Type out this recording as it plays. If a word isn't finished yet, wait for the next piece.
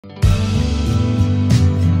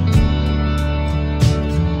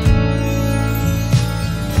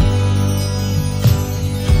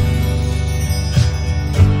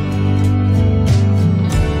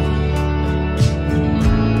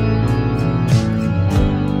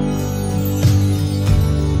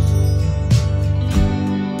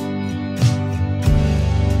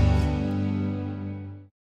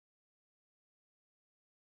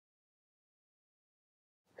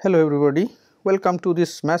Hello everybody, welcome to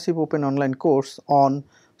this massive open online course on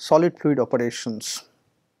solid fluid operations.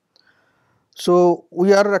 So,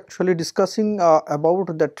 we are actually discussing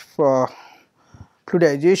about that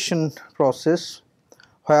fluidization process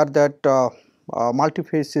where that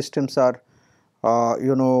multi-phase systems are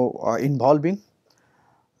involving,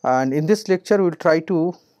 and in this lecture we will try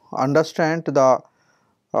to understand the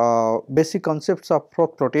basic concepts of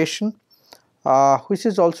froth flotation, which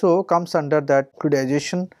is also comes under that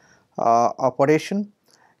fluidization operation.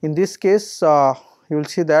 In this case, you will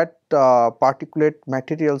see that particulate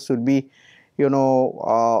materials will be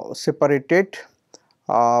separated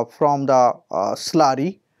from the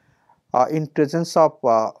slurry in presence of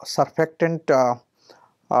surfactant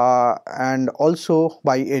and also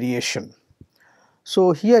by aeration.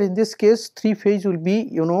 So, here in this case 3 phase will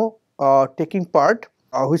be taking part,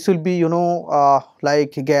 which will be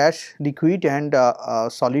like gas, liquid and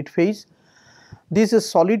solid phase. This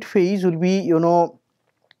solid phase will be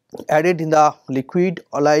added in the liquid,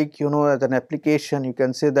 like as an application you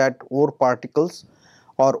can say that ore particles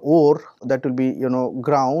or ore that will be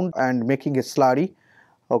ground and making a slurry,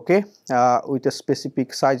 okay, with a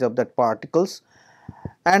specific size of that particles,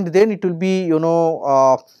 and then it will be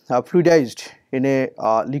fluidized in a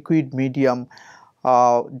liquid medium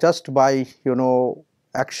just by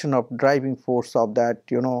action of driving force of that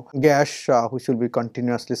gas which will be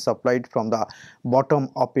continuously supplied from the bottom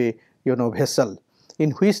of a vessel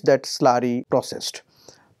in which that slurry processed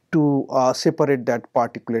to separate that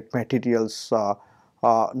particulate materials.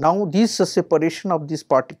 Now this separation of these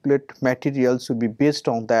particulate materials will be based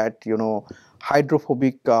on that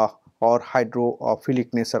hydrophobic or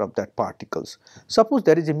hydrophilic nature of that particles. Suppose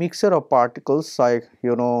there is a mixture of particles, like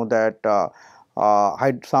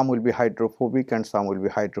that some will be hydrophobic and some will be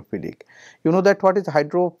hydrophilic. You know that what is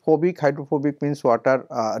hydrophobic? Hydrophobic means water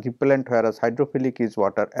repellent, whereas hydrophilic is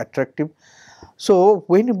water attractive. So,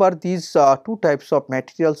 whenever these two types of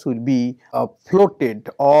materials will be floated,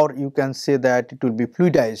 or you can say that it will be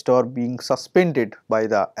fluidized or being suspended by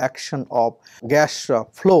the action of gas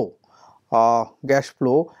flow, where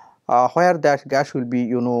that gas will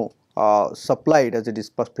be supplied as a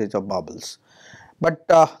dispersed phase of bubbles. But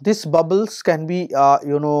these bubbles can be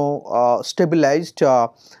stabilized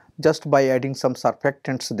just by adding some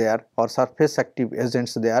surfactants there or surface active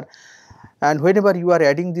agents there, and whenever you are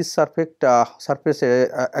adding this surface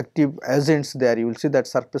active agents there, you will see that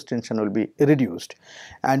surface tension will be reduced,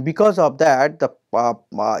 and because of that the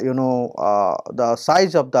the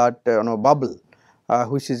size of that bubble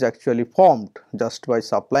which is actually formed just by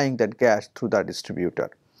supplying that gas through the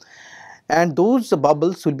distributor, and those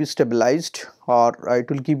bubbles will be stabilized, or it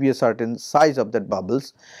will give you a certain size of that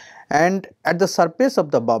bubbles, and at the surface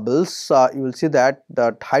of the bubbles you will see that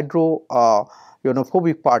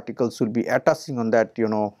hydrophobic particles will be attaching on that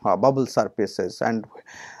bubble surfaces, and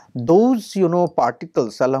those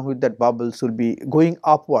particles along with that bubbles will be going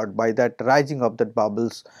upward by that rising of that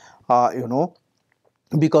bubbles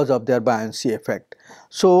because of their buoyancy effect.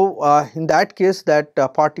 So, in that case that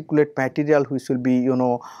particulate material which will be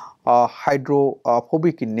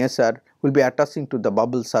hydrophobic in nature will be attaching to the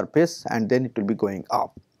bubble surface, and then it will be going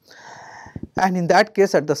up, and in that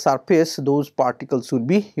case at the surface those particles will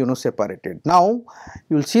be separated. Now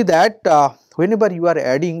you will see that whenever you are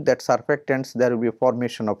adding that surfactants, there will be a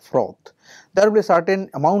formation of froth. There will be a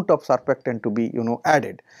certain amount of surfactant to be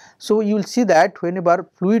added. So you will see that whenever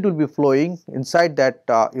fluid will be flowing inside that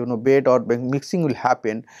bed or mixing will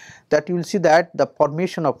happen, that you will see that the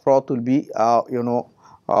formation of froth will be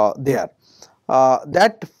there.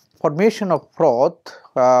 That formation of froth,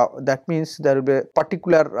 that means there will be a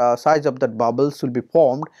particular size of that bubbles will be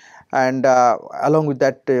formed, and along with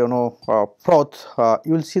that froth,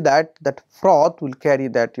 you will see that froth will carry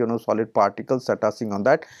that solid particles attaching on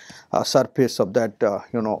that surface of that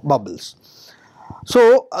bubbles.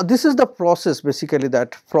 So, this is the process basically,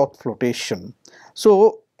 that froth flotation.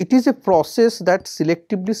 So, it is a process that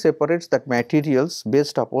selectively separates that materials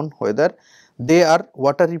based upon whether they are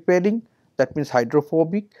water repelling, that means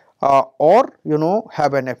hydrophobic, or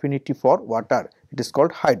have an affinity for water, it is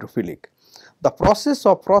called hydrophilic. The process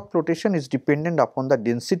of froth flotation is dependent upon the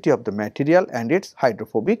density of the material and its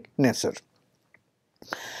hydrophobic nature.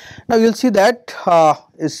 Now you will see that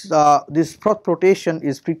this froth flotation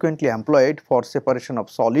is frequently employed for separation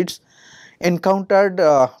of solids, encountered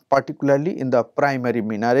particularly in the primary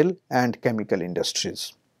mineral and chemical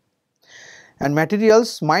industries. And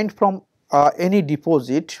materials mined from any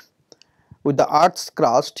deposit with the earth's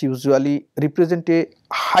crust usually represent a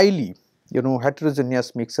highly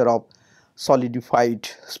heterogeneous mixture of solidified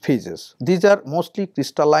phases. These are mostly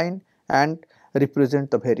crystalline and represent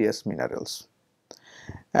the various minerals.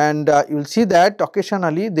 and you will see that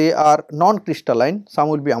occasionally they are non-crystalline, some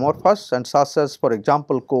will be amorphous, and such as for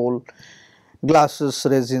example coal, glasses,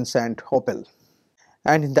 resins and opal.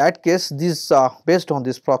 And in that case, this based on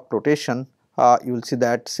this froth flotation, you will see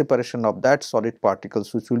that separation of that solid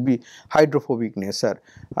particles which will be hydrophobic nature,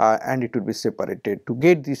 and it will be separated to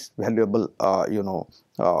get this valuable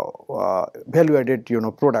value added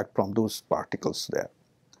product from those particles there.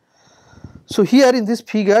 So here in this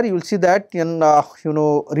figure you will see that in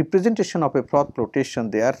representation of a froth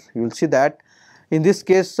flotation there, you will see that in this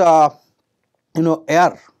case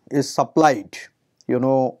air is supplied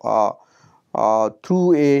through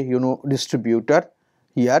a distributor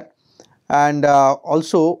here, and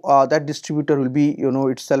also that distributor will be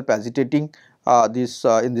itself agitating this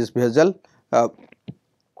in this vessel,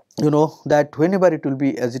 that whenever it will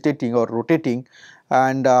be agitating or rotating,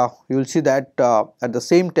 and you will see that at the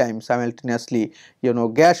same time simultaneously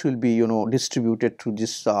gas will be distributed through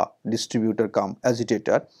this distributor cum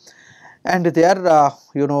agitator, and there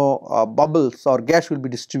bubbles or gas will be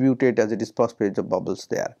distributed as a dispersed phase of bubbles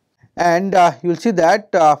there. And you will see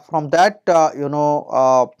that from that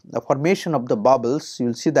formation of the bubbles, you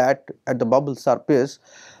will see that at the bubble surface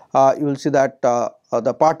you will see that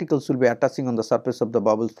the particles will be attaching on the surface of the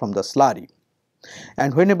bubbles from the slurry,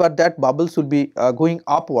 and whenever that bubbles will be going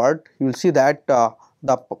upward, you will see that the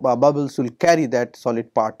bubbles will carry that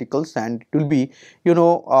solid particles, and it will be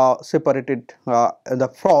separated the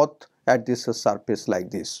froth at this surface like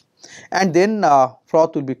this, and then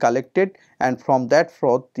froth will be collected, and from that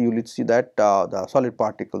froth you will see that the solid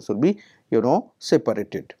particles will be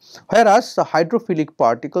separated. Whereas the hydrophilic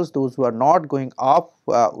particles, those who are not going up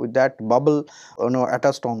with that bubble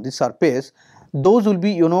attached on the surface, those will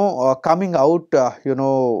be coming out at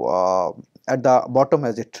the bottom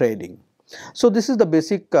as a trailing. So this is the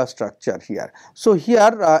basic structure here. So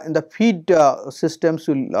here in the feed systems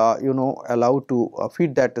will allow to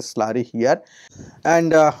feed that slurry here,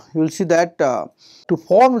 and you will see that to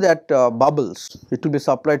form that bubbles, it will be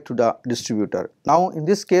supplied to the distributor. Now in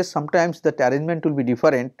this case sometimes that arrangement will be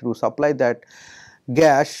different to supply that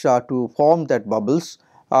gas to form that bubbles.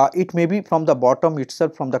 It may be from the bottom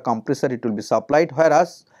itself, from the compressor it will be supplied,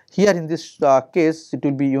 whereas here in this case it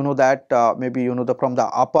will be that maybe from the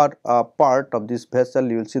upper part of this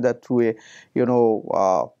vessel, you will see that through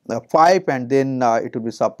a pipe, and then it will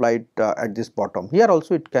be supplied at this bottom. Here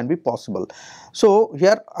also it can be possible. So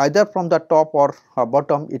here either from the top or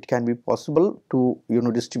bottom it can be possible to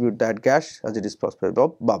distribute that gas as a dispersed phase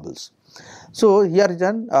of bubbles. So here is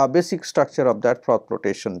a basic structure of that froth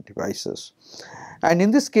flotation devices. And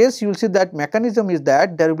in this case you will see that mechanism is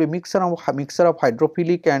that there will be mixture of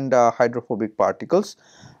hydrophilic and hydrophobic particles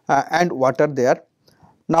and water there.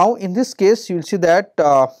 Now in this case you will see that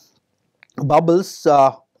bubbles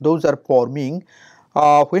those are forming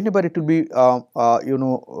whenever it will be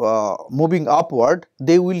moving upward,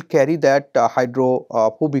 they will carry that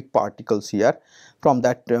hydrophobic particles here from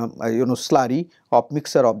that slurry of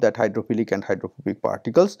mixture of that hydrophilic and hydrophobic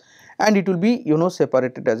particles, and it will be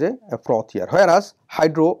separated as a froth here, whereas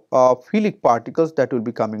hydrophilic particles that will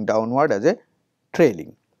be coming downward as a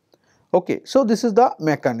trailing. Okay, so this is the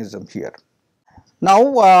mechanism here.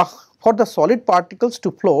 Now for the solid particles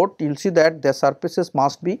to float, you will see that their surfaces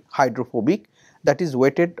must be hydrophobic, that is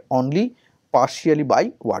weighted only partially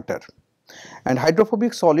by water, and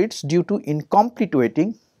hydrophobic solids, due to incomplete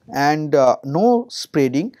weighting and no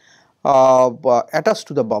spreading attached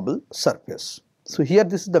to the bubble surface. So here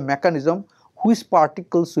this is the mechanism, which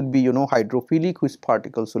particles will be hydrophilic, which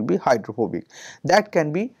particles will be hydrophobic, that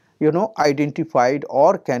can be identified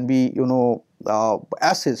or can be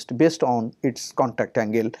assessed based on its contact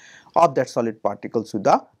angle of that solid particles with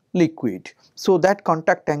the liquid. So that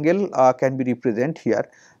contact angle can be represented here.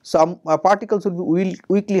 Some particles will be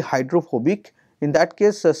weakly hydrophobic. In that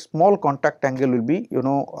case a small contact angle will be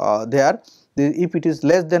there. If it is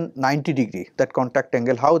less than 90 degree, that contact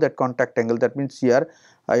angle, how that contact angle, that means here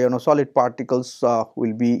solid particles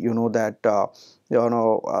will be that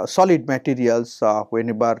solid materials,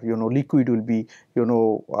 whenever liquid will be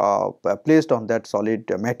placed on that solid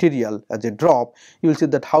material as a drop, you will see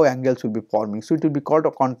that how angles will be forming. So it will be called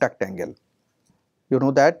a contact angle,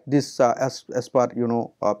 that this as per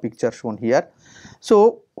picture shown here.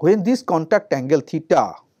 So when this contact angle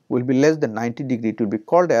theta will be less than 90 degree, it will be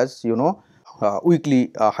called as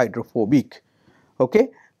weakly hydrophobic. Okay,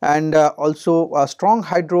 and also strong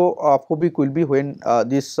hydrophobic will be when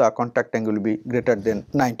this contact angle will be greater than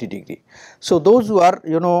 90 degree. So those who are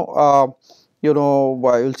you will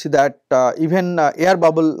see that even air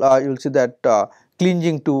bubble, you will see that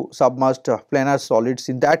clinging to submerged planar solids,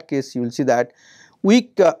 in that case you will see that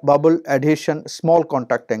weak bubble adhesion, small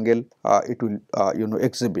contact angle it will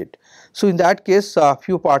exhibit. So in that case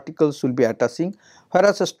few particles will be attaching,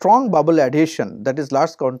 whereas a strong bubble adhesion, that is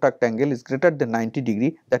large contact angle is greater than 90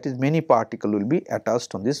 degree, that is many particle will be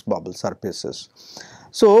attached on these bubble surfaces.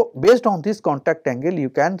 So based on this contact angle you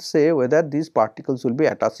can say whether these particles will be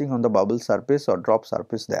attaching on the bubble surface or drop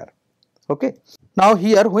surface there. Okay. Now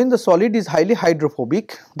here when the solid is highly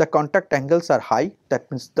hydrophobic, the contact angles are high, that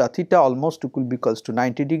means the theta almost will be equals to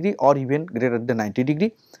 90 degree or even greater than 90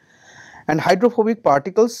 degree, and hydrophobic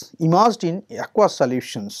particles immersed in aqueous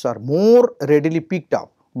solutions are more readily picked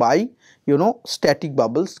up by static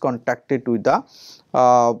bubbles contacted with the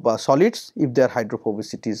solids if their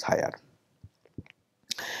hydrophobicity is higher.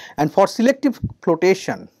 And for selective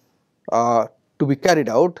flotation to be carried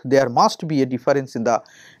out, there must be a difference in the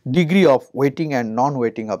degree of weighting and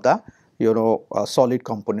non-weighting of the solid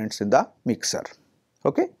components in the mixer.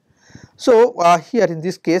 Okay. So here in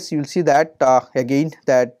this case you will see that again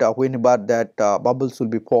that whenever that bubbles will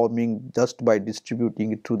be forming just by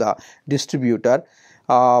distributing it through the distributor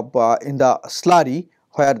in the slurry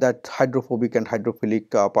where that hydrophobic and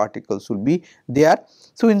hydrophilic particles will be there.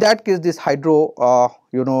 So in that case this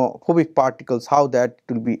hydrophobic particles, how that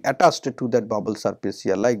will be attached to that bubble surface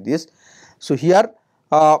here like this. So here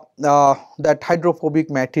that hydrophobic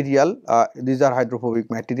material, these are hydrophobic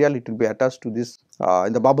material, it will be attached to this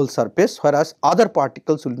in the bubble surface, whereas other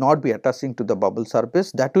particles will not be attaching to the bubble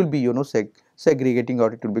surface, that will be segregating,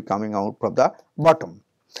 or it will be coming out from the bottom.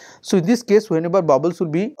 So in this case whenever bubbles will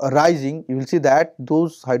be rising, you will see that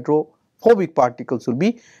those hydrophobic particles will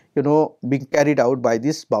be being carried out by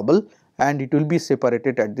this bubble, and it will be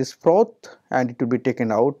separated at this froth, and it will be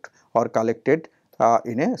taken out or collected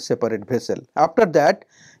in a separate vessel. After that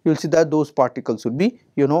you will see that those particles will be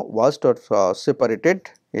washed or separated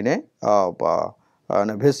in a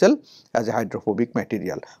vessel as a hydrophobic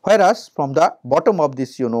material, whereas from the bottom of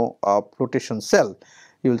this flotation cell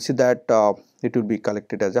you will see that it will be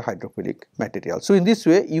collected as a hydrophilic material. So in this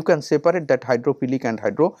way you can separate that hydrophilic and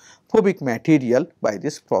hydrophobic material by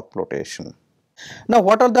this froth flotation. Now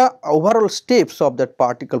what are the overall steps of that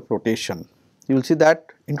particle flotation? You will see that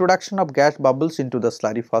introduction of gas bubbles into the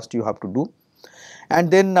slurry first you have to do,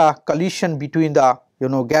 and then collision between the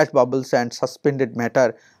gas bubbles and suspended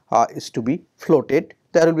matter is to be floated.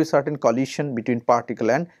 There will be certain collision between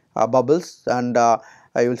particle and bubbles, and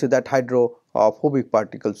you will see that hydrophobic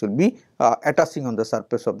particles will be attaching on the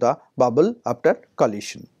surface of the bubble after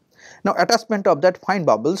collision. Now attachment of that fine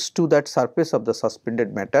bubbles to that surface of the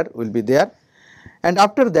suspended matter will be there, and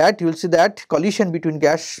after that you will see that collision between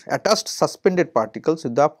gas attached suspended particles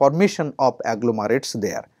with the formation of agglomerates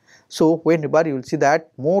there. So whenever you will see that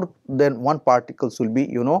more than one particles will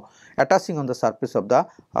be attaching on the surface of the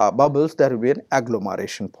bubbles, there will be an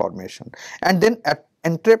agglomeration formation, and then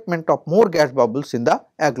entrapment of more gas bubbles in the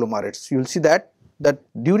agglomerates. You will see that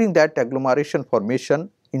during that agglomeration formation,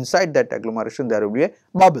 inside that agglomeration there will be a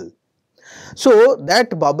bubble. So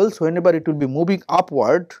that bubbles, whenever it will be moving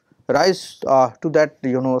upward, rise to that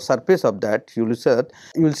surface of that, you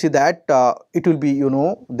will see that it will be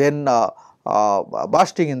then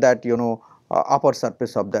bursting in that upper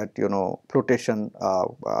surface of that flotation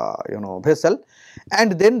vessel,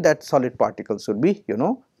 and then that solid particles will be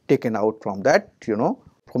taken out from that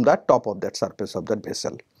from the top of that surface of that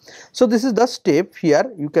vessel. So this is the step. Here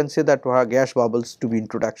you can say that gas bubbles to be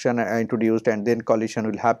introduced, and then collision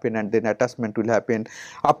will happen, and then attachment will happen.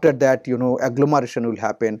 After that agglomeration will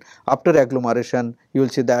happen. After agglomeration you will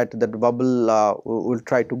see that the bubble will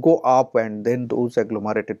try to go up, and then those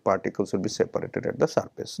agglomerated particles will be separated at the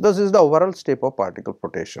surface. This is the overall step of particle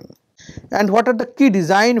flotation. And what are the key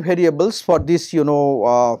design variables for this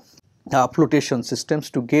flotation systems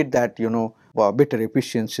to get that better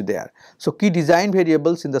efficiency there? So key design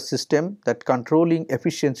variables in the system that controlling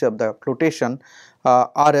efficiency of the flotation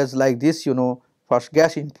are as like this. First,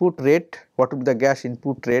 gas input rate. What will be the gas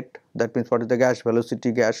input rate? That means what is the gas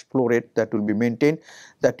velocity, gas flow rate that will be maintained,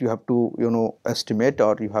 that you have to estimate,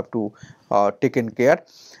 or you have to taken care.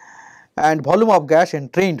 And volume of gas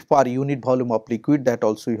entrained per unit volume of liquid, that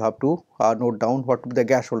also you have to note down. What will be the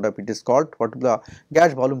gas hold up it is called, what will be the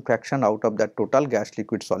gas volume fraction out of that total gas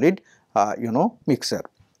liquid solid mixer.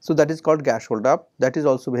 So that is called gas hold up. That is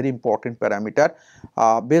also very important parameter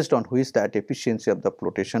based on which that efficiency of the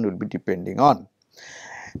flotation will be depending on.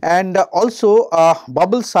 And also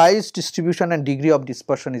bubble size, distribution and degree of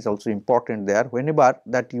dispersion is also important there. Whenever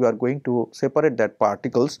that you are going to separate that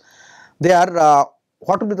particles, they are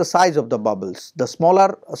what will be the size of the bubbles? The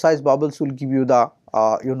smaller size bubbles will give you the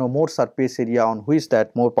more surface area on which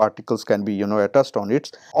that more particles can be attached on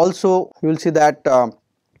it. Also you will see that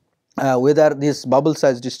whether this bubble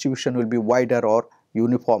size distribution will be wider or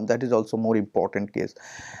uniform. That is also more important case.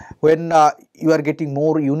 When you are getting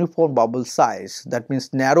more uniform bubble size, that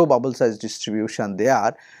means narrow bubble size distribution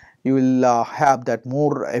there, you will have that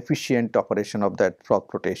more efficient operation of that froth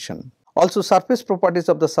flotation. Also, surface properties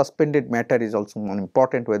of the suspended matter is also more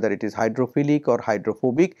important, whether it is hydrophilic or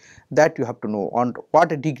hydrophobic, that you have to know on what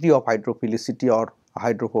degree of hydrophilicity or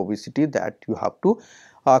hydrophobicity that you have to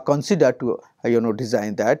consider to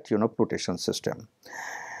design that flotation system.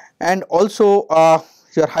 And also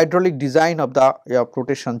your hydraulic design of the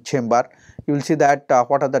flotation chamber, you will see that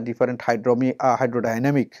what are the different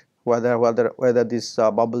hydrodynamic, whether these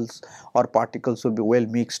bubbles or particles will be well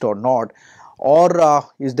mixed or not, or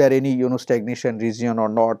is there any stagnation region or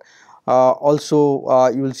not. Also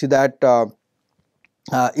you will see that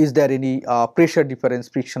is there any pressure difference,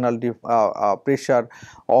 frictional pressure,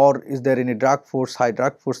 or is there any drag force, high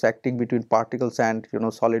drag force acting between particles and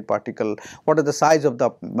solid particle. What are the size of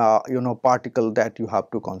the particle that you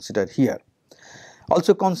have to consider here.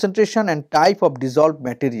 Also, concentration and type of dissolved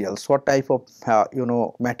materials, what type of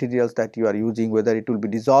materials that you are using, whether it will be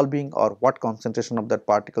dissolving or what concentration of that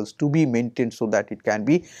particles to be maintained so that it can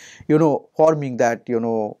be forming that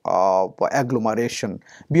agglomeration.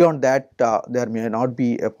 Beyond that there may not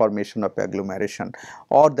be a formation of agglomeration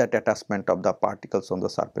or that attachment of the particles on the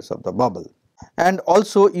surface of the bubble. And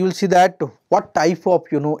also you will see that what type of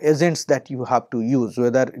agents that you have to use,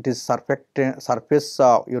 whether it is surface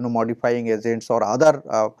modifying agents or other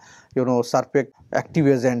surface active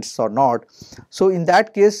agents or not. So in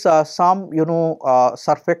that case some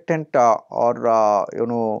surfactant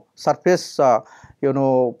or surface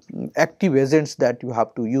active agents that you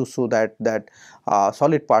have to use so that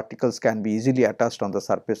solid particles can be easily attached on the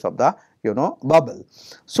surface of the bubble.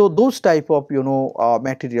 So those type of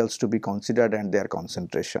materials to be considered and their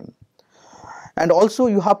concentration. And also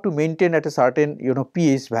you have to maintain at a certain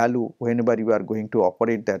pH value whenever you are going to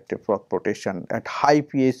operate that froth flotation. At high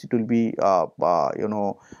pH it will be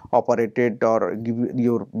operated or give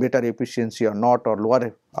you better efficiency or not, or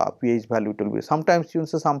lower pH value it will be. Sometimes you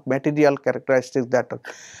see some material characteristics that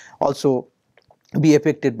also be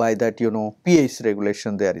affected by that pH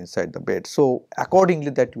regulation there inside the bed. So accordingly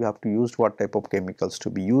that you have to use what type of chemicals to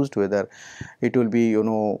be used, whether it will be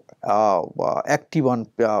active on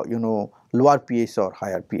lower pH or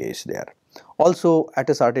higher pH there. Also at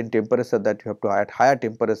a certain temperature that you have to, at higher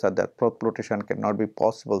temperature that froth flotation cannot be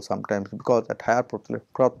possible sometimes, because at higher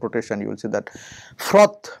froth flotation you will see that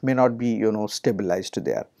froth may not be stabilized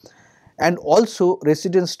there. And also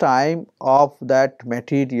residence time of that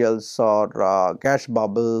materials or gas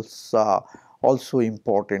bubbles also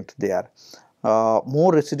important there.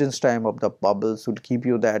 More residence time of the bubbles would give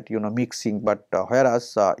you that mixing, but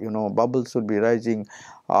whereas bubbles would be rising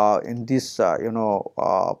in this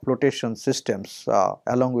flotation systems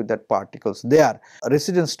along with that particles there,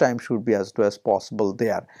 residence time should be as low as possible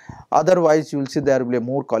there. Otherwise you will see there will be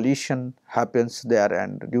more collision happens there,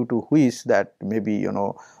 and due to which that maybe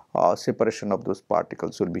separation of those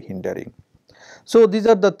particles will be hindering. So these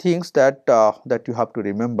are the things that that you have to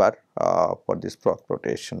remember for this froth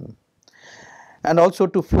flotation. And also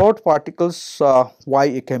to float particles, why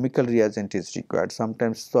a chemical reagent is required.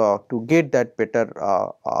 Sometimes to get that better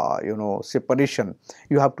separation,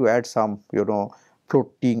 you have to add some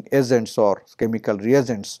floating agents or chemical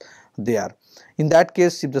reagents there. In that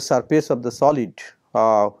case, if the surface of the solid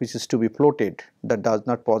which is to be floated that does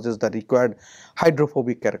not possess the required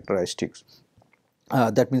hydrophobic characteristics,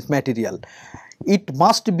 that means material, it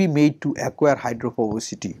must be made to acquire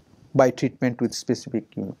hydrophobicity by treatment with specific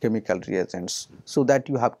chemical reagents. So that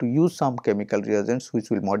you have to use some chemical reagents which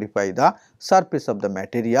will modify the surface of the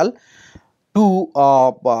material to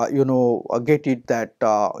get it that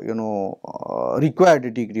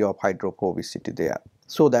required degree of hydrophobicity there,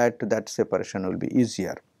 so that that separation will be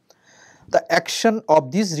easier. The action of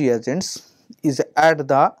these reagents is at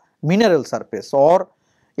the mineral surface, or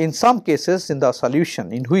in some cases in the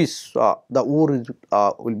solution in which the ore is,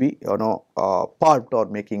 will be pulped or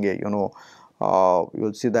making a you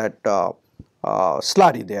will see that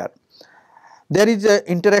slurry there. There is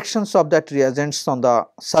interactions of that reagents on the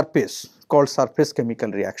surface called surface chemical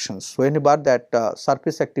reactions. Whenever that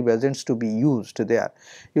surface active agents to be used there,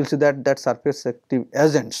 you will see that that surface active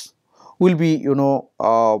agents will be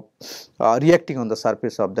reacting on the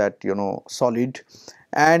surface of that solid,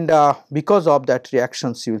 and because of that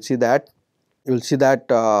reactions you will see that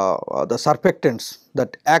the surfactants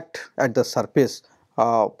that act at the surface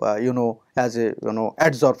as a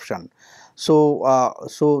adsorption.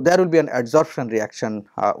 So there will be an adsorption reaction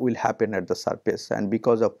will happen at the surface, and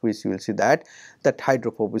because of which you will see that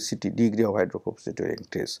hydrophobicity, degree of hydrophobicity will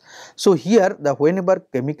increase. So here the whenever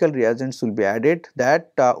chemical reagents will be added,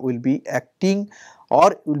 that will be acting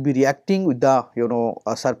or will be reacting with the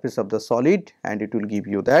surface of the solid, and it will give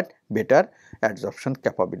you that better adsorption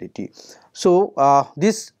capability. So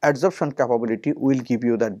this adsorption capability will give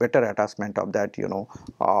you that better attachment of that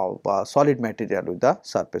solid material with the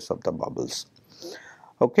surface of the bubbles.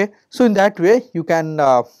 Okay. So in that way you can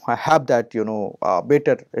have that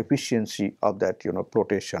better efficiency of that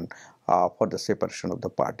flotation for the separation of the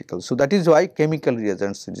particles. So that is why chemical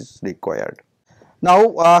reagents is required.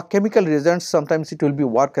 Now chemical reagents, sometimes it will be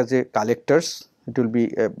work as a collectors. It will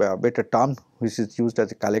be a better term which is used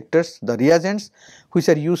as a collectors. The reagents which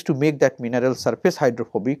are used to make that mineral surface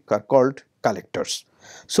hydrophobic are called collectors.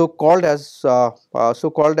 So called as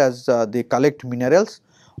they collect minerals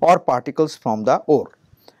or particles from the ore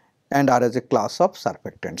and are as a class of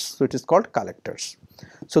surfactants. So it is called collectors.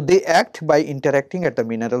 So they act by interacting at the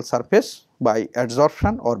mineral surface by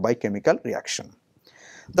adsorption or by chemical reaction.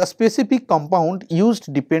 The specific compound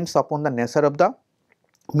used depends upon the nature of the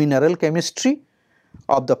mineral chemistry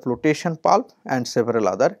of the flotation pulp and several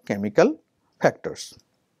other chemical factors.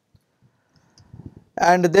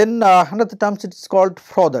 And then another term, it is called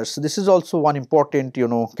frothers. This is also one important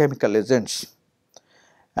chemical agents.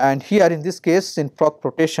 And here in this case, in froth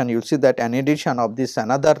flotation, you will see that an addition of this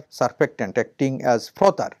another surfactant acting as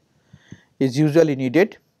frother is usually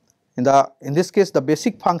needed. In this case, the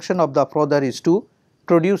basic function of the frother is to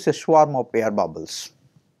produce a swarm of air bubbles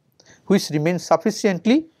which remain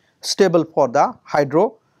sufficiently stable for the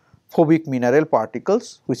hydrophobic mineral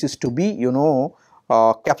particles which is to be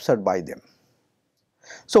captured by them.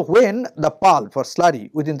 So when the pulp or slurry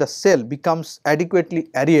within the cell becomes adequately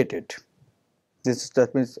aerated,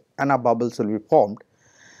 that means enough bubbles will be formed,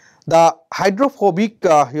 the hydrophobic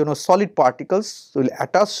solid particles will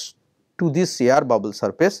attach to this air bubble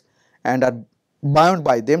surface and are bound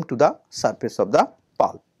by them to the surface of the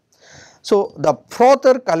pulp. So the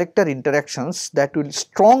frother collector interactions that will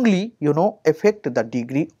strongly affect the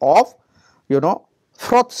degree of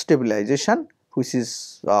froth stabilization, which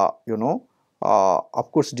is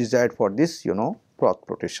of course desired for this froth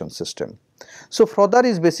flotation system. So frother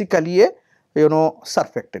is basically a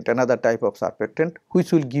surfactant, another type of surfactant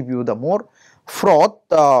which will give you the more froth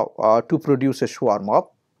to produce a swarm of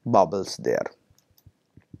bubbles there.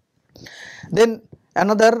 Then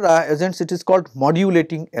another agents, it is called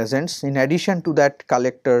modulating agents. In addition to that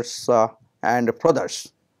collectors and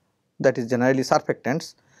frothers, that is generally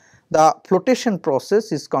surfactants, the flotation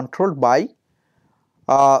process is controlled by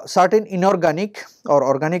certain inorganic or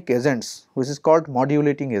organic agents which is called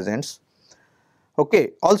modulating agents,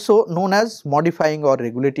 okay, also known as modifying or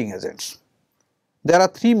regulating agents. There are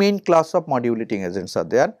three main class of modulating agents are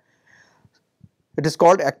there. It is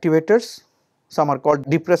called activators, some are called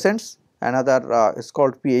depressants, another is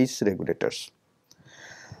called pH regulators.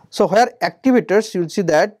 So where activators, you will see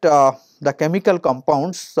that the chemical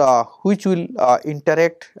compounds which will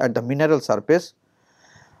interact at the mineral surface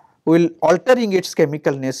will altering its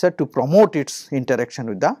chemical nature to promote its interaction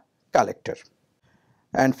with the collector.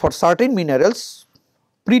 And for certain minerals,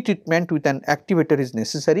 pre-treatment with an activator is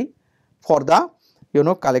necessary for the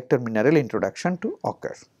collector mineral introduction to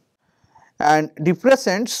occur. And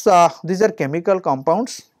depressants, these are chemical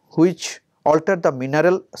compounds which alter the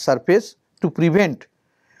mineral surface to prevent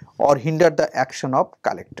or hinder the action of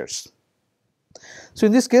collectors. So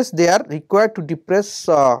in this case, they are required to depress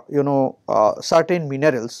certain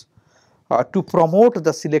minerals to promote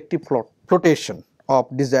the selective flotation of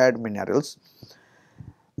desired minerals.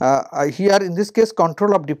 Here in this case,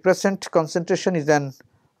 control of depressant concentration is an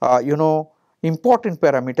important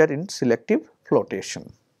parameter in selective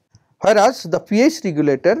flotation. Whereas the pH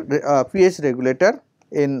regulator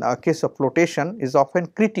in case of flotation is often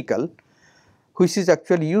critical, which is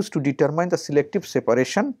actually used to determine the selective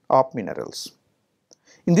separation of minerals.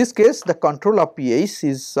 In this case, the control of pH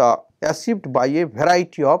is achieved by a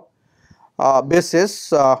variety of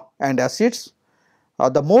bases and acids.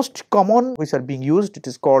 The most common which are being used, it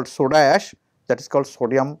is called soda ash, that is called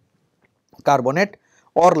sodium carbonate,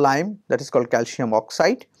 or lime, that is called calcium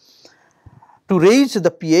oxide. To raise the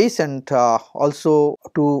pH and also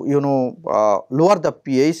to lower the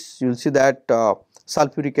pH, you will see that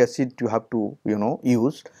sulfuric acid you have to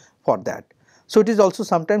use for that. So it is also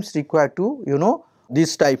sometimes required to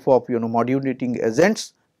this type of modulating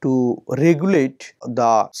agents to regulate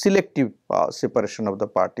the selective separation of the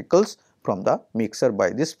particles from the mixer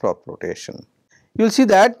by this froth flotation. You will see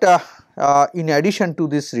that in addition to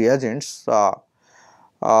these reagents,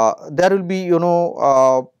 there will be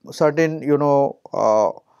certain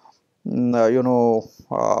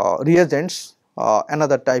reagents,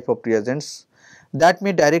 another type of reagents that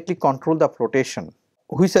may directly control the flotation,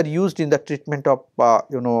 which are used in the treatment of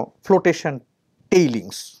flotation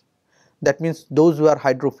tailings. That means those who are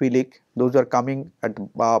hydrophilic, those who are coming at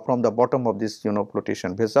from the bottom of this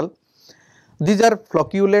flotation vessel. These are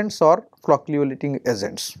flocculants or flocculating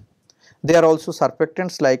agents. They are also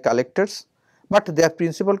surfactants like collectors, but their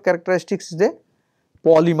principal characteristics is the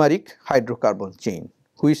polymeric hydrocarbon chain,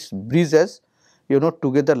 which breezes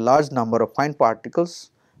together large number of fine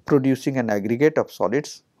particles, producing an aggregate of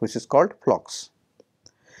solids which is called flux.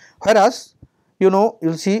 Whereas you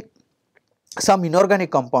will see some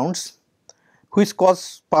inorganic compounds which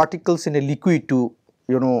cause particles in a liquid to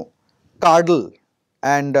curdle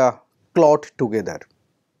and clot together.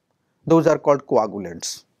 Those are called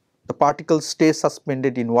coagulants. The particles stay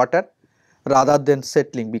suspended in water rather than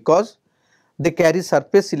settling because they carry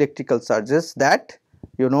surface electrical charges that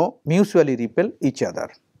mutually repel each other.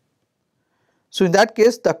 So, in that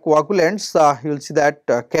case the coagulants you will see that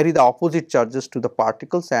carry the opposite charges to the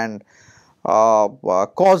particles and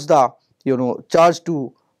cause the charge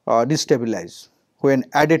to destabilize when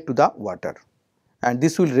added to the water, and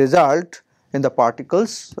this will result in the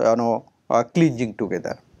particles clinging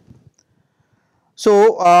together.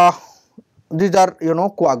 So, these are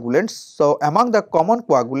coagulants. So, among the common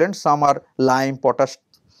coagulants, some are lime, potash,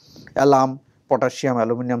 alum, potassium,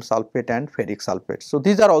 aluminum sulfate and ferric sulfate. So,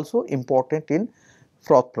 these are also important in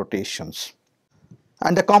froth flotations.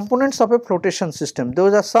 And the components of a flotation system,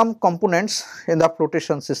 those are some components in the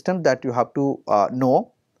flotation system that you have to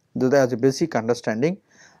know, those are the basic understanding.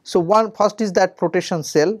 So, first is that flotation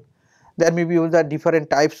cell. There may be different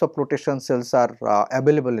types of flotation cells are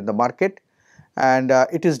available in the market, and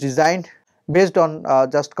it is designed based on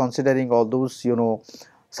just considering all those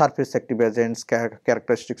surface active agents,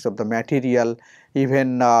 characteristics of the material,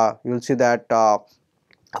 even you will see that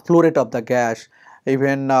flow rate of the gas,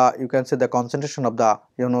 even you can say the concentration of the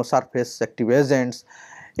surface active agents,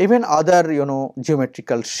 even other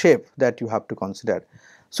geometrical shape that you have to consider.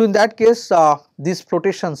 So, in that case these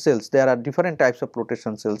flotation cells, there are different types of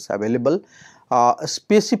flotation cells available,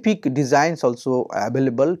 specific designs also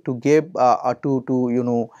available to give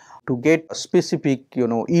to get a specific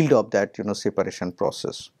yield of that separation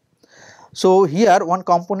process. So, here one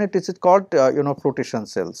component is called flotation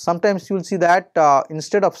cells. Sometimes you will see that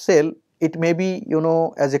instead of cell it may be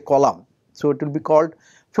as a column. So, it will be called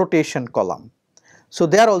flotation column. So,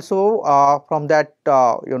 there also from that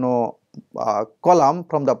column,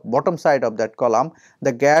 from the bottom side of that column,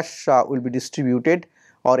 the gas will be distributed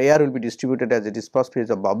or air will be distributed as a dispersed phase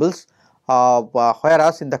of bubbles,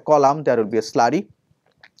 whereas in the column there will be a slurry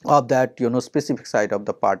of that specific side of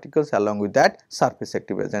the particles, along with that surface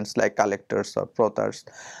active agents like collectors or frothers,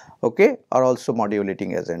 okay, are also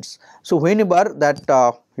modulating agents. So, whenever that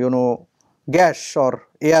gas or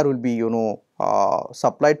air will be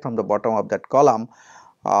supplied from the bottom of that column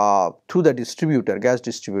through the distributor, gas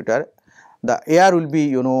distributor, the air will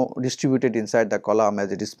be distributed inside the column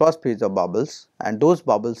as a dispersed phase of bubbles, and those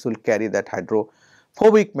bubbles will carry that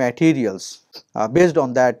hydrophobic materials based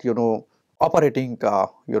on that operating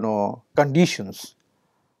conditions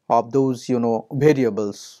of those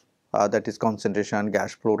variables, that is concentration,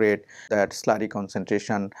 gas flow rate, that slurry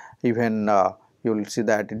concentration, even you will see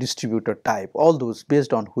that distributor type, all those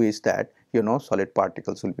based on which that solid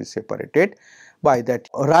particles will be separated by that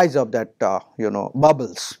rise of that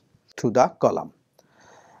bubbles through the column,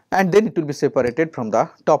 and then it will be separated from the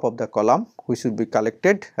top of the column, which will be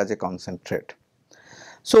collected as a concentrate.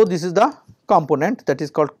 So, this is the component that is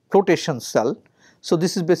called flotation cell. So,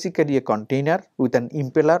 this is basically a container with an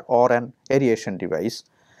impeller or an aeration device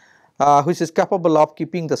which is capable of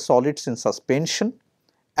keeping the solids in suspension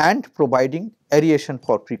and providing aeration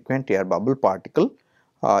for frequent air bubble particle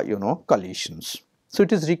collisions. So,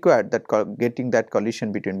 it is required that getting that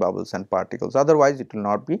collision between bubbles and particles, otherwise it will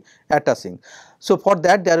not be attaching. So, for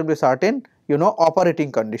that there will be certain operating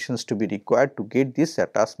conditions to be required to get this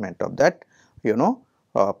attachment of that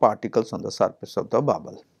particles on the surface of the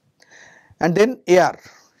bubble. And then air,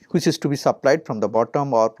 which is to be supplied from the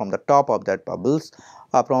bottom or from the top of that bubbles,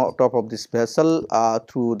 from top of this vessel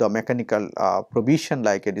through the mechanical provision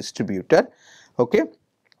like a distributor, okay.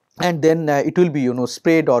 And then it will be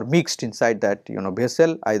sprayed or mixed inside that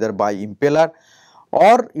vessel either by impeller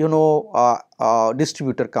or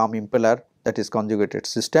distributor cum impeller, that is conjugated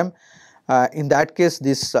system. In that case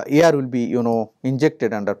this air will be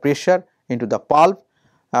injected under pressure into the pulp,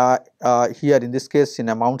 here in this case in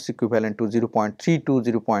amounts equivalent to 0.3 to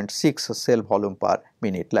 0.6 cell volume per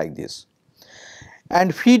minute, like this.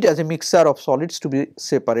 and feed as a mixture of solids to be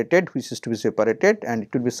separated, which is to be separated, and it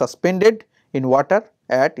will be suspended in water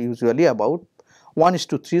at usually about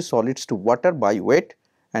 1:3 solids to water by weight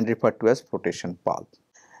and referred to as flotation pulp.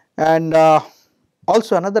 And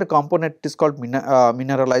also another component is called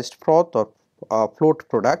mineralized froth or float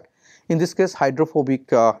product. In this case, hydrophobic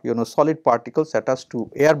solid particles attached to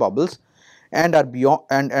air bubbles and are beyond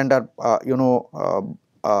and are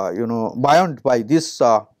bound by this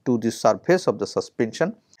to the surface of the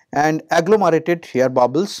suspension, and agglomerated air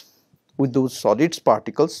bubbles with those solids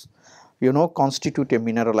particles constitute a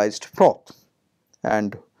mineralized froth,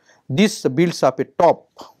 and this builds up a top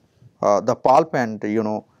the pulp and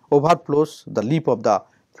overflows the lip of the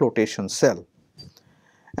flotation cell,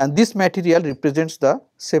 and this material represents the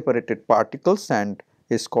separated particles and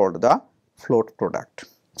is called the float product.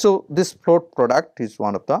 So, this float product is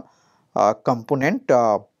one of the component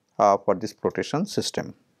for this flotation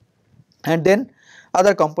system. And then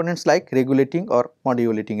other components like regulating or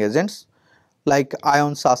modulating agents like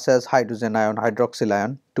ions such as hydrogen ion, hydroxyl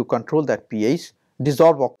ion to control that pH,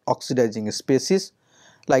 dissolve oxidizing species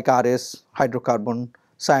like RS, hydrocarbon,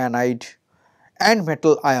 cyanide, and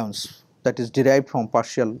metal ions, that is derived from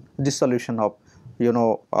partial dissolution of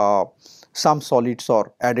some solids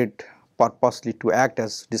or added purposely to act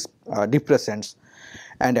as depressants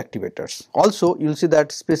and activators. Also, you will see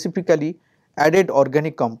that specifically added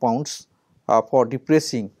organic compounds for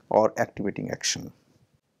depressing or activating action.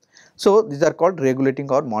 So, these are called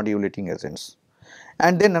regulating or modulating agents.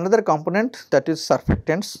 And then another component, that is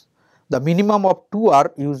surfactants. The minimum of 2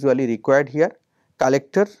 are usually required here,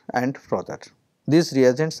 collector and frother. These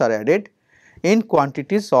reagents are added in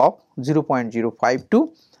quantities of 0.05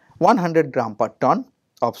 to 100 gram per ton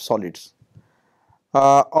of solids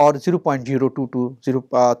or 0.02 to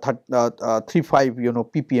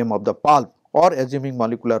 0.35 ppm of the pulp, or assuming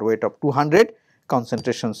molecular weight of 200,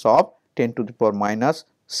 concentrations of 10 to the power minus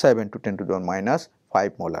 7 to 10 to the power minus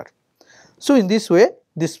 5 molar. So, in this way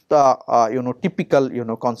this typical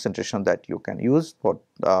concentration that you can use for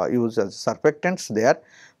use as surfactants there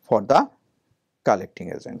for the collecting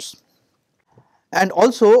agents. And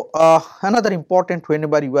also another important,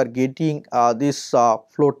 whenever you are getting this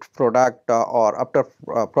float product or after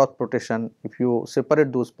froth flotation, if you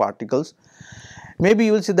separate those particles, maybe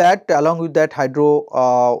you will see that along with that phobic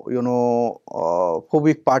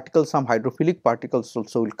particles, some hydrophilic particles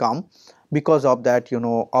also will come because of that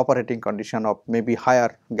operating condition of maybe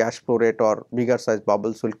higher gas flow rate, or bigger size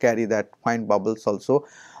bubbles will carry that fine bubbles also,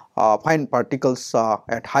 fine particles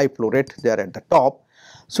at high flow rate they are at the top.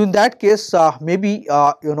 So, in that case maybe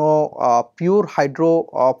pure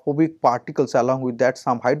hydrophobic particles, along with that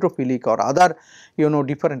some hydrophilic or other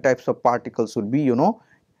different types of particles will be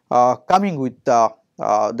coming with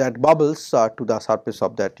that bubbles to the surface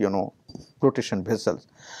of that flotation vessels.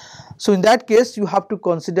 So, in that case you have to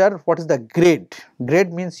consider what is the grade.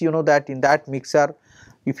 Grade means that in that mixture,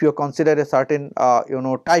 if you consider a certain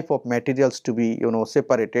type of materials to be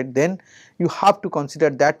separated, then you have to consider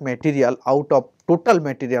that material out of total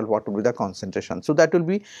material what will be the concentration. So, that will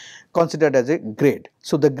be considered as a grade.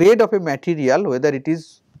 So, the grade of a material, whether it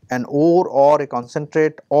is an ore or a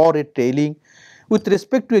concentrate or a tailing, with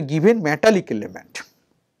respect to a given metallic element,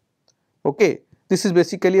 okay, this is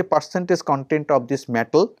basically a percentage content of this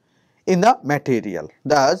metal in the material.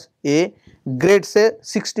 Thus, a grade say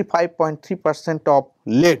 65.3% of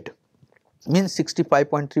lead means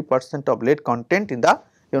 65.3% of lead content in the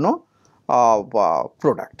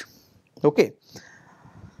product. Okay.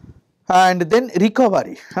 And then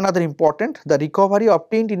recovery, another important, the recovery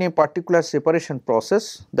obtained in a particular separation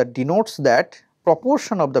process that denotes that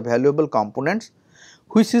proportion of the valuable components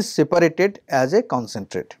which is separated as a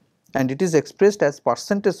concentrate, and it is expressed as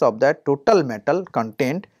percentage of that total metal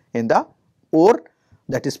content in the ore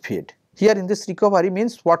that is fed. Here in this recovery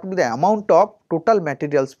means what will be the amount of total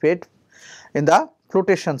materials fed in the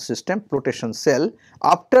flotation system, flotation cell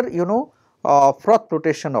after froth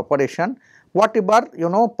flotation operation, whatever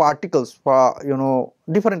particles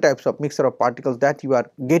different types of mixture of particles that you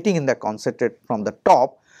are getting in the concentrate from the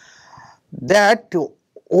top, that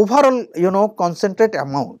overall concentrate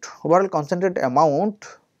amount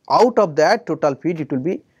out of that total feed, it will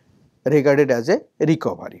be regarded as a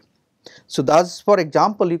recovery. So, thus for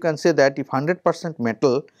example, you can say that if 100%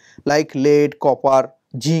 metal like lead, copper,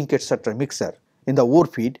 zinc etc. mixture in the ore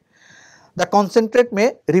feed, the concentrate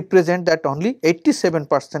may represent that only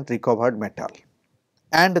 87% recovered metal,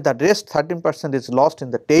 and the rest 13% is lost in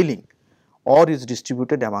the tailing or is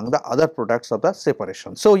distributed among the other products of the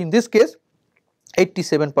separation. So, in this case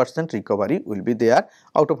 87% recovery will be there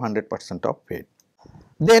out of 100% of feed.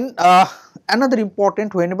 Then another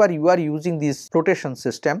important, whenever you are using this flotation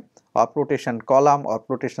system or flotation column or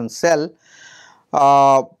flotation cell,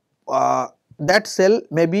 uh, uh, that cell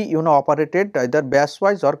may be operated either batch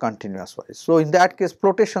wise or continuous wise. So, in that case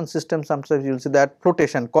flotation system, sometimes you will see that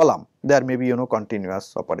flotation column there may be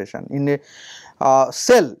continuous operation. In a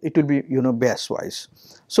cell it will be batch wise.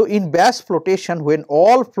 So, in batch flotation, when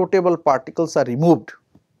all floatable particles are removed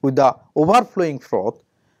with the overflowing froth,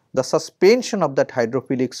 the suspension of that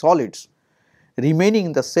hydrophilic solids remaining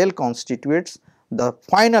in the cell constitutes the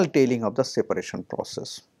final tailing of the separation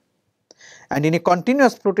process. And in a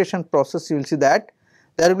continuous flotation process, you will see that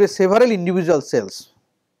there will be several individual cells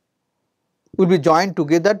will be joined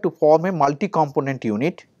together to form a multi-component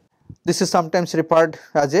unit. This is sometimes referred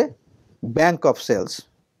as a bank of cells,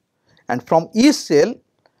 and from each cell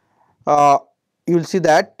you will see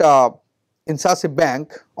that in such a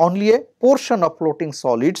bank only a portion of floating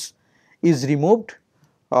solids is removed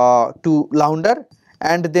to launder,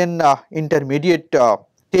 and then intermediate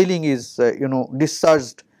tailing is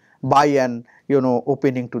discharged by an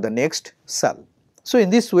opening to the next cell. So, in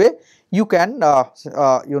this way you can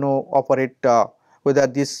operate whether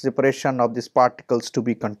this separation of these particles to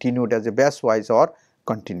be continued as a batch wise or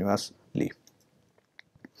continuously.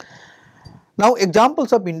 Now,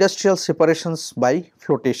 examples of industrial separations by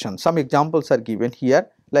flotation. Some examples are given here,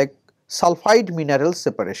 like sulfide mineral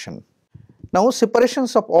separation. Now,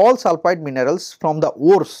 separations of all sulfide minerals from the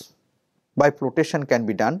ores by flotation can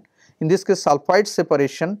be done. In this case, sulfide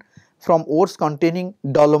separation from ores containing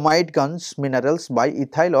dolomite gunge minerals by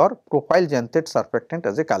ethyl or propyl xanthate surfactant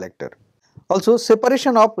as a collector. Also,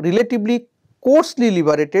 separation of relatively coarsely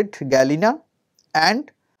liberated galena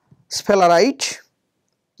and sphalerite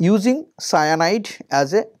using cyanide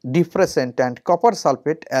as a depressant and copper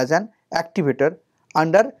sulphate as an activator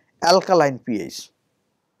under alkaline pH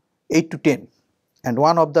 8 to 10, and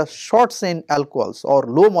one of the short chain alcohols or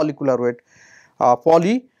low molecular weight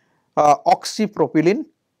polyoxypropylene,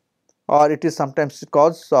 or it is sometimes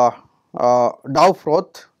called Dow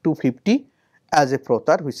froth 250 as a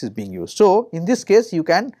frother which is being used. So, in this case you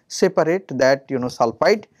can separate that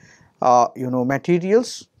sulfide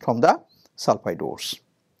materials from the sulfide ores.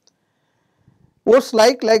 Ores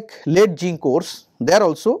like lead zinc ores, there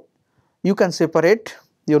also you can separate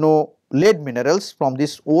lead minerals from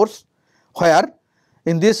these ores, where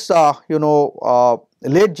in this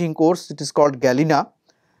lead zinc ores it is called galena,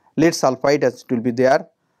 lead sulphide as it will be there,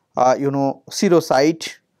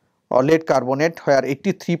 cerosite or lead carbonate where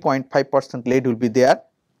 83.5% lead will be there,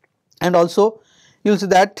 and also you will see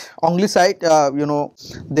that anglesite there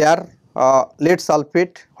lead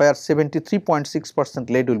sulphate where 73.6%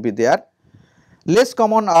 lead will be there. Less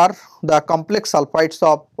common are the complex sulphides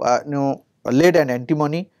of lead and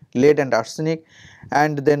antimony, lead and arsenic,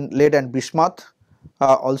 and then lead and bismuth.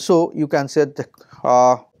 Also you can say the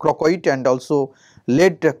crocoite and also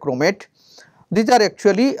lead chromate. These are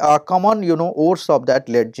actually common ores of that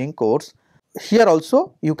lead zinc ores. Here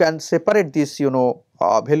also you can separate these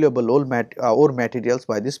valuable ore materials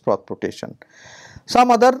by this froth flotation. Some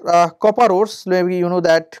other copper ores, maybe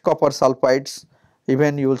that copper sulphides,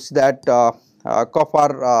 even you will see that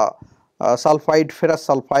copper sulphide, ferrous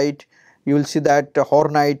sulphide, you will see that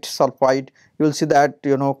hornite sulphide, you will see that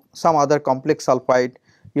some other complex sulphide,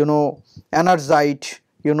 energite,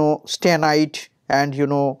 stanite, and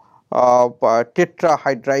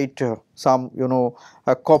tetrahydrite, some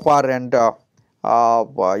copper and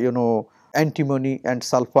antimony and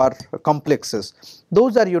sulfur complexes.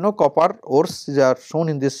 Those are copper ores, these are shown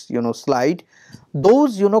in this slide.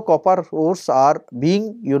 Those copper ores are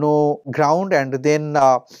being ground, and then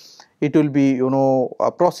it will be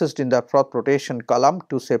processed in the froth flotation column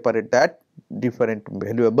to separate that different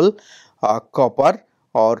valuable copper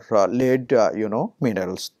or lead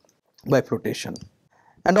minerals by flotation.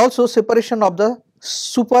 And also separation of the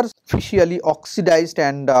superficially oxidized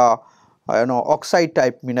and oxide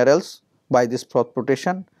type minerals by this froth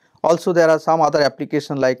flotation. Also there are some other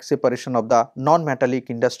applications like separation of the non-metallic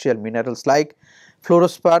industrial minerals like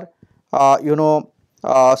fluorspar,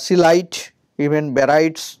 silicate, even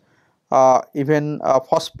barytes, even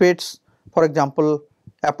phosphates, for example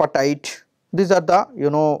apatite. These are the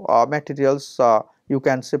materials you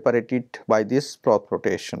can separate it by this froth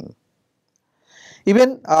flotation.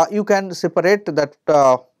 Even you can separate that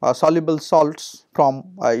soluble salts from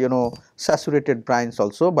saturated brines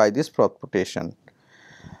also by this froth flotation.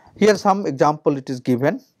 Here some example it is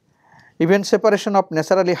given. Even separation of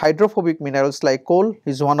naturally hydrophobic minerals like coal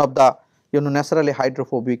is one of the naturally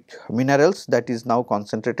hydrophobic minerals that is now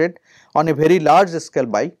concentrated on a very large scale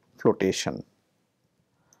by flotation.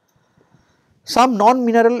 Some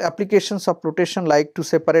non-mineral applications of flotation like to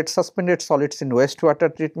separate suspended solids in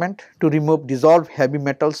wastewater treatment, to remove dissolved heavy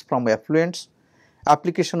metals from effluents,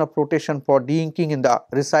 application of flotation for de-inking in the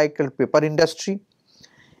recycled paper industry,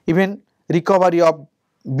 even recovery of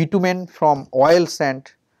bitumen from oil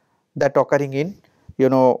sand that occurring in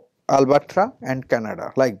Alberta and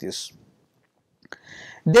Canada, like this.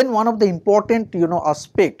 Then one of the important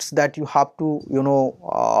aspects that you have to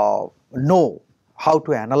know how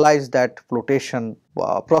to analyze that flotation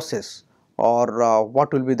process, or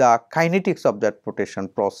what will be the kinetics of that flotation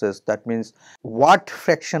process. That means what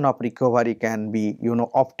fraction of recovery can be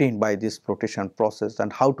obtained by this flotation process,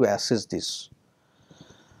 and how to assess this.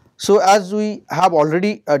 So, as we have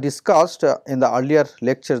already discussed in the earlier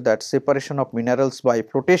lecture, that separation of minerals by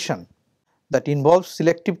flotation, that involves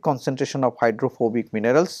selective concentration of hydrophobic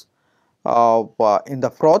minerals in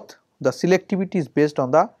the froth. The selectivity is based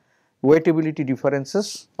on the weightability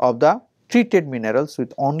differences of the treated minerals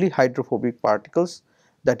with only hydrophobic particles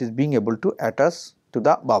that is being able to attach to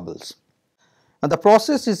the bubbles. And the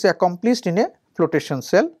process is accomplished in a flotation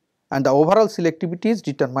cell, and the overall selectivity is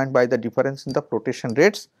determined by the difference in the flotation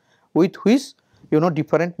rates with which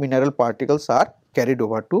different mineral particles are carried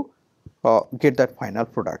over to get that final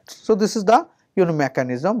product. So, this is the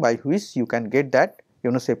mechanism by which you can get that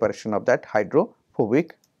separation of that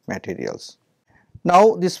hydrophobic materials.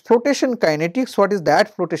 Now, this flotation kinetics, what is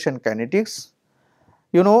that flotation kinetics?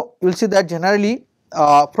 You will see that generally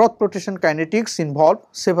froth flotation kinetics involve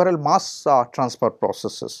several mass transfer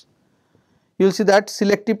processes. You will see that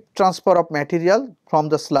selective transfer of material from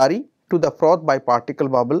the slurry to the froth by particle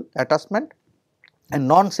bubble attachment, and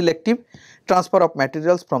non-selective transfer of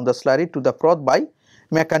materials from the slurry to the froth by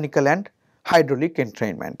mechanical and hydraulic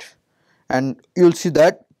entrainment. And you will see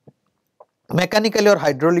that mechanically or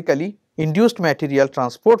hydraulically induced material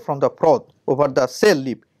transport from the froth over the cell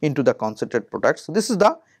lip into the concentrated products. So, this is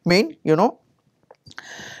the main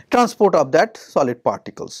transport of that solid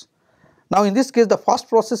particles. Now, in this case the first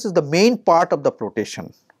process is the main part of the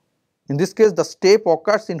flotation. In this case the step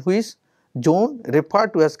occurs in which zone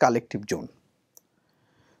referred to as collective zone.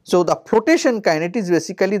 So, the flotation kinetics is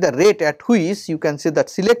basically the rate at which you can say that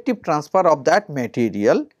selective transfer of that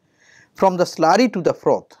material from the slurry to the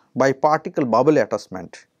froth by particle bubble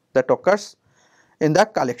attachment that occurs in the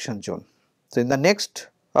collection zone. So, in the next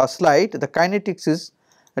slide the kinetics is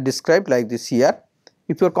described like this here.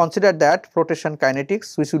 If you consider that flotation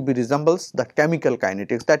kinetics, which would be resembles the chemical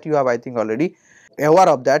kinetics, that you have I think already aware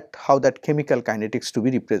of that, how that chemical kinetics to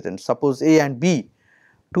be represented. Suppose A and B,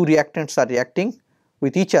 two reactants are reacting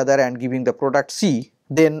with each other and giving the product C,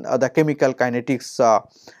 then the chemical kinetics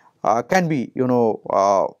can be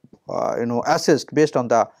assessed based on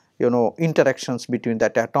the interactions between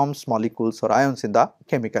that atoms, molecules or ions in the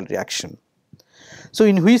chemical reaction. So,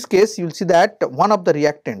 in which case you will see that one of the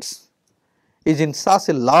reactants is in such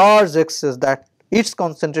a large excess that its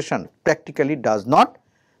concentration practically does not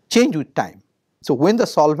change with time. So, when the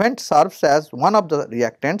solvent serves as one of the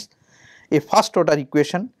reactants, a first order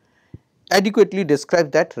equation adequately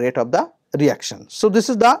describes that rate of the reaction. So, this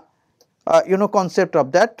is the concept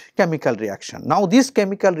of that chemical reaction. Now, these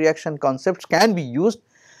chemical reaction concepts can be used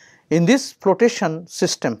in this flotation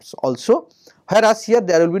systems also, whereas here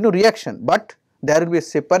there will be no reaction, but there will be a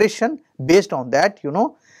separation based on that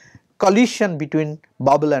collision between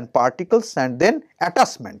bubble and particles, and then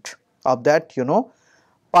attachment of that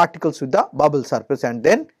particles with the bubble surface, and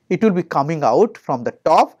then it will be coming out from the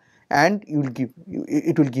top and it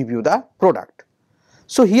will give you the product.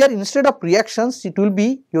 So, here instead of reactions it will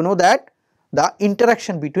be that the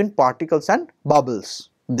interaction between particles and bubbles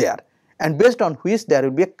there, and based on which there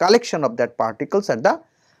will be a collection of that particles at the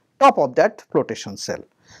top of that flotation cell.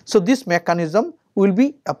 So, this mechanism will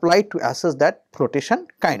be applied to assess that flotation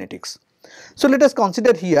kinetics. So, let us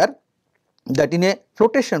consider here that in a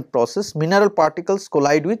flotation process mineral particles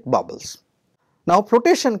collide with bubbles. Now,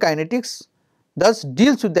 flotation kinetics thus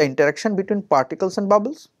deals with the interaction between particles and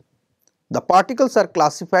bubbles. The particles are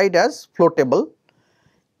classified as floatable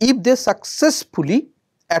if they successfully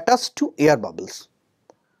attach to air bubbles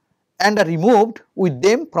and are removed with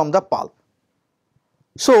them from the pulp.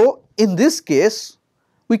 So, in this case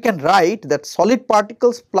we can write that solid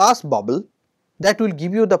particles plus bubble, that will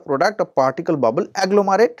give you the product of particle bubble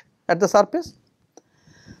agglomerate at the surface.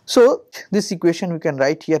 So, this equation we can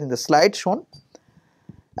write here in the slide shown,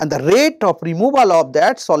 and the rate of removal of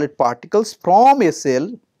that solid particles from a cell,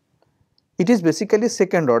 it is basically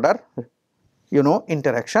second order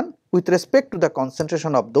interaction with respect to the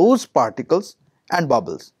concentration of those particles and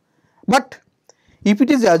bubbles. But if it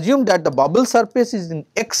is assumed that the bubble surface is in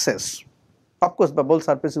excess, of course bubble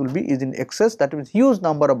surface will be is in excess, that means huge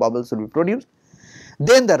number of bubbles will be produced,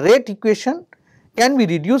 then the rate equation can be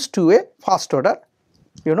reduced to a first order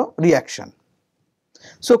reaction.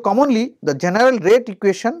 So commonly the general rate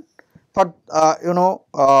equation for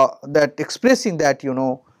that expressing that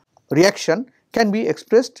reaction can be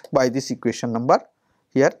expressed by this equation number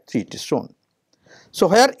here 3 it is shown. So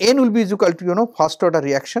where n will be is equal to first order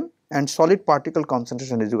reaction and solid particle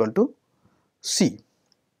concentration is equal to C,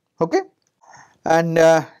 okay. And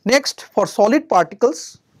next for solid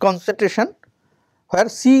particles concentration where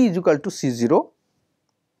C is equal to C0,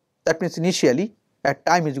 that means initially at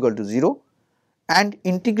time is equal to 0, and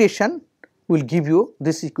integration will give you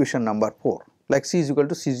this equation number 4, like C is equal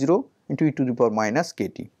to C0 into e to the power minus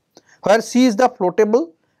kT, where C is the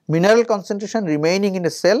floatable mineral concentration remaining in a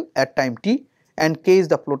cell at time t and K is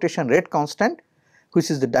the flotation rate constant which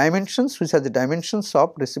has the dimensions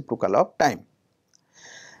of reciprocal of time.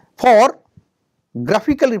 For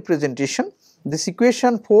graphical representation, this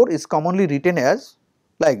equation 4 is commonly written as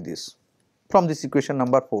like this. From this equation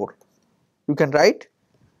number 4 you can write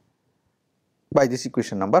by this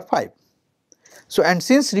equation number 5. So and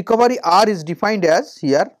since recovery R is defined as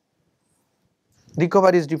here,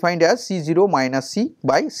 recovery is defined as C0 minus C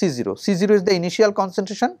by C0. C0 is the initial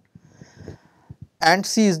concentration and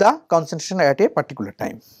C is the concentration at a particular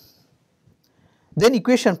time. Then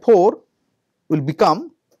equation 4 will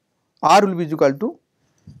become R will be equal to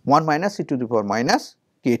 1 minus e to the power minus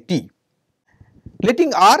kT.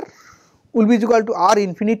 Letting R will be equal to R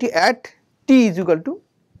infinity at t is equal to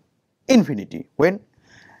infinity, when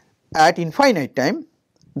at infinite time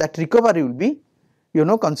that recovery will be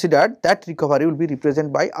considered, that recovery will be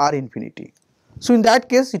represented by R infinity. So in that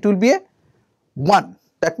case it will be a 1,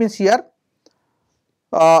 that means here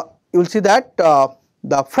you will see that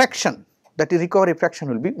the fraction, that is recovery fraction,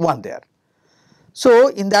 will be 1 there. So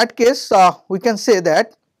in that case we can say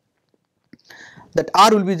that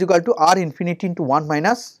R will be equal to R infinity into 1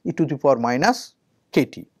 minus e to the power minus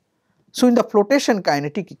kT. So in the flotation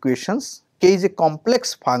kinetic equations, K is a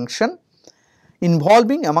complex function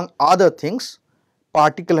involving among other things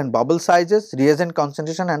particle and bubble sizes, reagent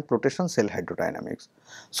concentration and flotation cell hydrodynamics.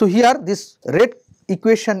 So here this rate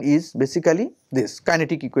equation is basically this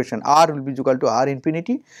kinetic equation, R will be equal to R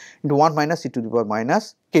infinity into 1 minus e to the power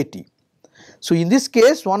minus kT. So in this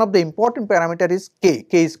case one of the important parameter is K.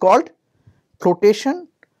 K is called flotation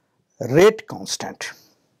rate constant,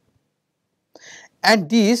 and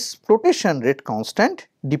this flotation rate constant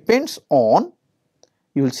depends on,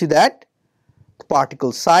 you will see that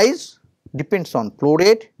particle size, depends on flow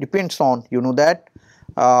rate, depends on that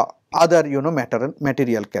other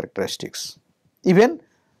material characteristics, even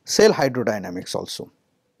cell hydrodynamics also,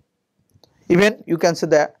 even you can say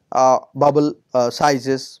the bubble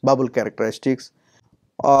sizes, bubble characteristics,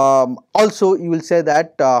 also you will say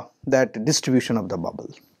that that distribution of the bubble.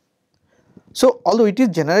 So although it is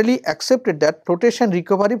generally accepted that flotation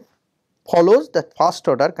recovery follows the first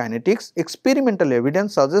order kinetics, experimental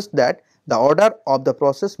evidence suggests that the order of the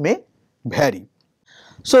process may vary.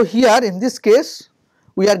 So here in this case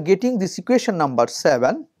we are getting this equation number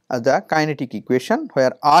 7 as the kinetic equation,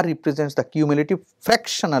 where R represents the cumulative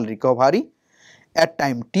fractional recovery at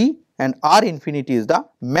time t and R infinity is the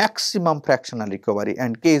maximum fractional recovery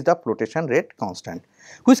and K is the flotation rate constant,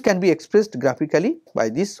 which can be expressed graphically by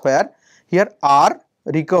this, where here R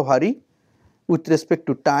recovery with respect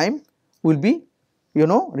to time will be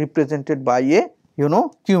represented by a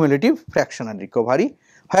cumulative fractional recovery,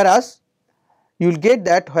 whereas you will get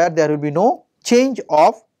that where there will be no change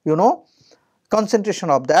of concentration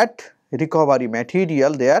of that recovery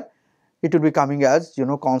material there, it will be coming as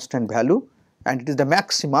constant value, and it is the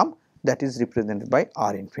maximum that is represented by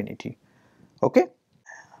R infinity. Okay.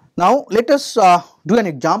 Now let us do an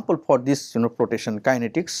example for this flotation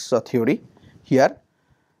kinetics theory. Here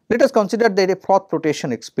let us consider that a froth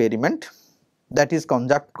flotation experiment that is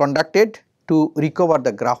conducted to recover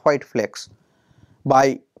the graphite flakes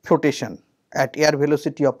by flotation at air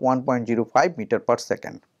velocity of 1.05 meter per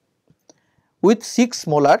second with 6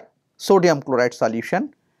 molar sodium chloride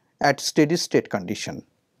solution at steady state condition.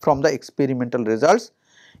 From the experimental results,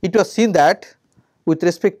 it was seen that with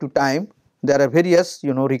respect to time there are various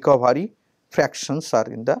recovery fractions are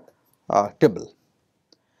in the table.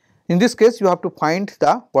 In this case you have to find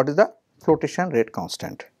the what is the flotation rate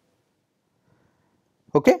constant.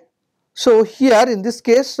 Okay. So here in this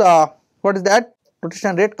case what is that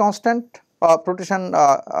flotation rate constant, flotation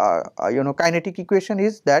kinetic equation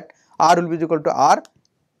is that R will be equal to R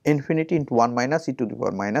infinity into 1 minus e to the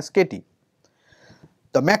power minus kT.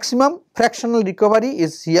 The maximum fractional recovery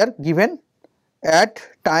is here given at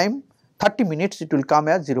time 30 minutes, it will come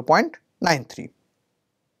as 0.5 93.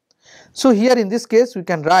 So, here in this case we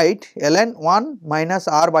can write ln 1 minus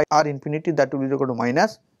r by r infinity, that will be equal to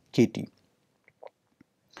minus kT.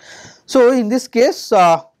 So, in this case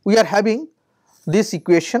we are having this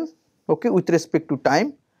equation, okay, with respect to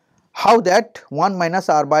time, how that 1 minus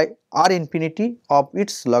r by r infinity of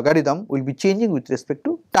its logarithm will be changing with respect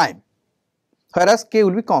to time, whereas k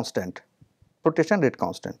will be constant, rotation rate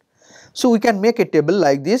constant. So, we can make a table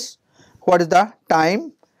like this: what is the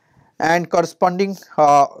time and corresponding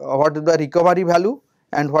what is the recovery value,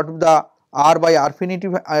 and what is the r by r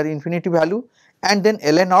infinity value, and then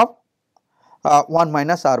ln of 1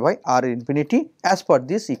 minus r by r infinity as per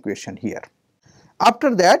this equation here.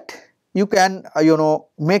 After that you can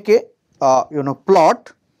make a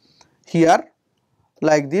plot here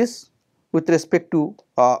like this with respect to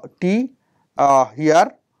t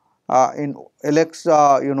here in Lx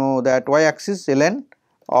that y axis ln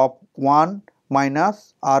of 1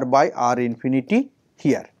 minus r by r infinity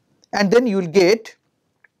here, and then you will get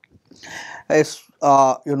a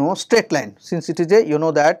straight line, since it is a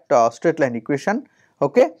that straight line equation,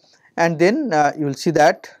 okay, and then you will see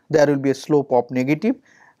that there will be a slope of negative,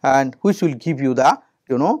 and which will give you the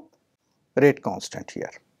rate constant here,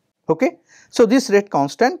 okay. So, this rate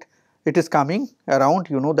constant, it is coming around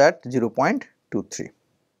that 0.23,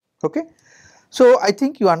 okay. So, I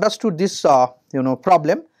think you understood this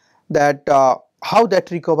problem, that how that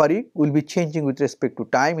recovery will be changing with respect to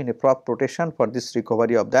time in a froth rotation for this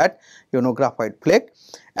recovery of that graphite flake,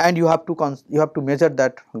 and you have to measure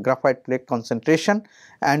that graphite flake concentration,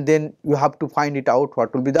 and then you have to find it out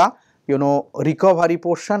what will be the recovery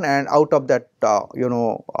portion, and out of that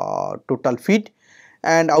total feed,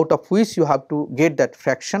 and out of which you have to get that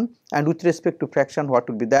fraction, and with respect to fraction what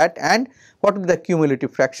will be that, and what will be the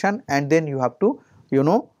cumulative fraction, and then you have to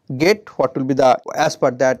get what will be the, as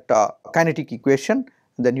per that kinetic equation,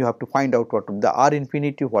 then you have to find out what will be the r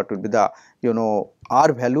infinity, what will be the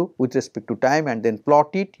r value with respect to time, and then plot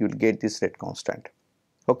it, you will get this rate constant,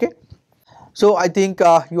 okay. So, I think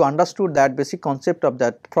you understood that basic concept of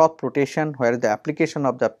that froth rotation, where the application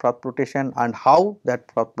of that froth rotation and how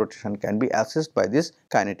that froth rotation can be assessed by this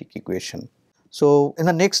kinetic equation. So, in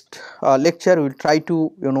the next lecture we will try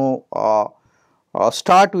to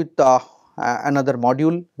start with another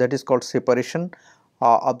module, that is called separation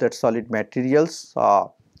of that solid materials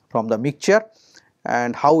from the mixture,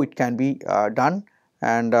 and how it can be done,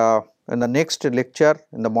 and in the next lecture,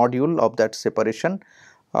 in the module of that separation,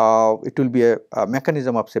 it will be a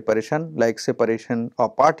mechanism of separation, like separation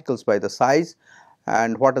of particles by the size,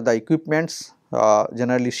 and what are the equipments,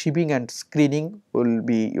 generally sieving and screening will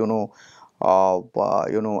be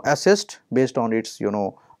assessed based on its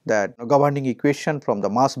that governing equation from the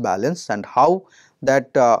mass balance, and how that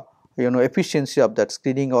efficiency of that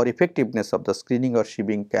screening or effectiveness of the screening or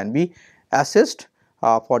sieving can be assessed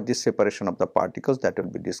for this separation of the particles, that will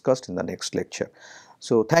be discussed in the next lecture.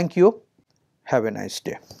 So, thank you, have a nice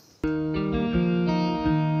day.